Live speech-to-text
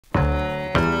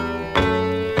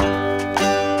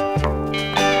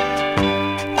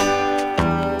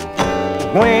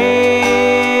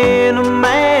When a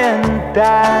man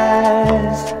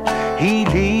dies, he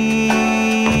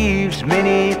leaves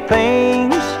many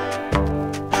things,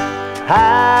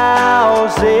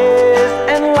 houses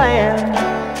and land,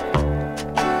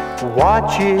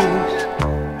 watches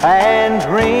and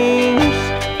rings.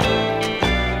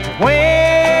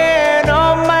 When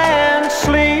a man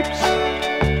sleeps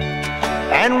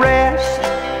and rests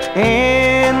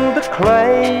in the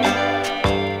clay,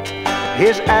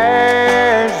 his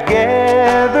heirs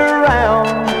gather round,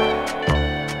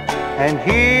 and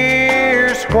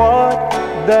here's what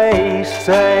they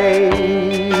say.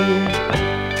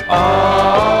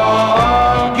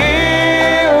 Oh,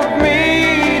 give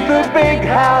me the big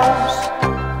house,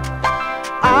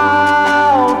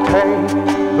 I'll take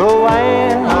the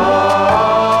land.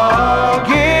 Oh,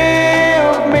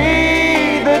 give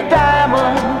me the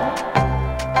diamond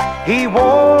he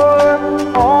wore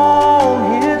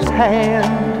on his hand.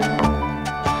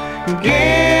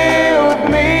 Give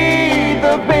me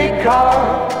the big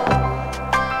car,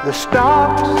 the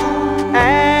stocks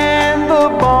and the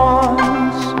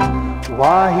bonds.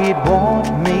 Why, he'd want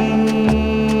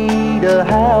me to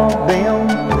have them.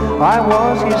 I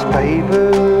was his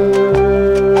favorite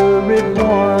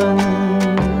one.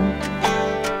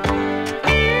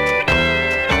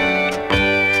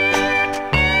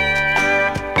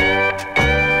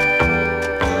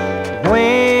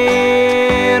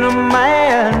 When a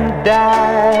man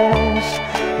dies,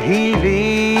 he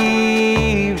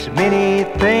leaves many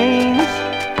things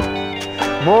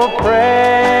more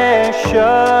precious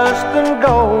than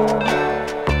gold,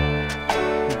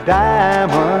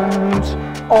 diamonds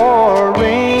or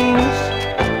rings.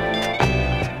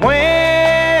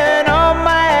 When a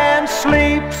man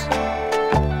sleeps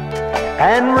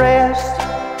and rests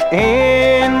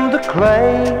in the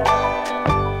clay,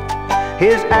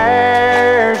 his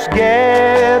heirs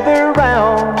gather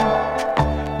round,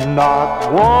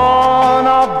 not one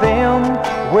of them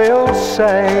will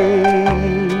say,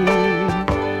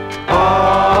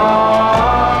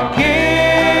 oh,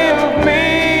 give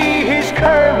me his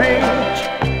courage,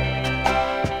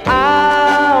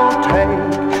 I'll take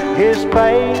his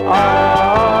faith.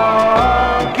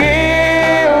 Oh,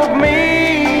 give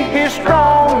me his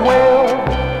strong will,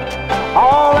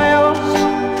 all else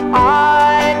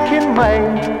I can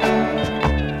make.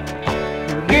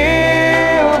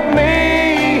 Give me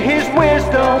his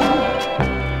wisdom,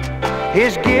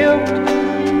 his gift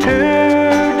to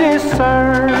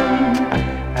discern,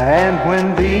 and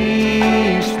when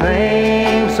these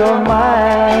things are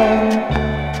mine,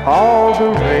 all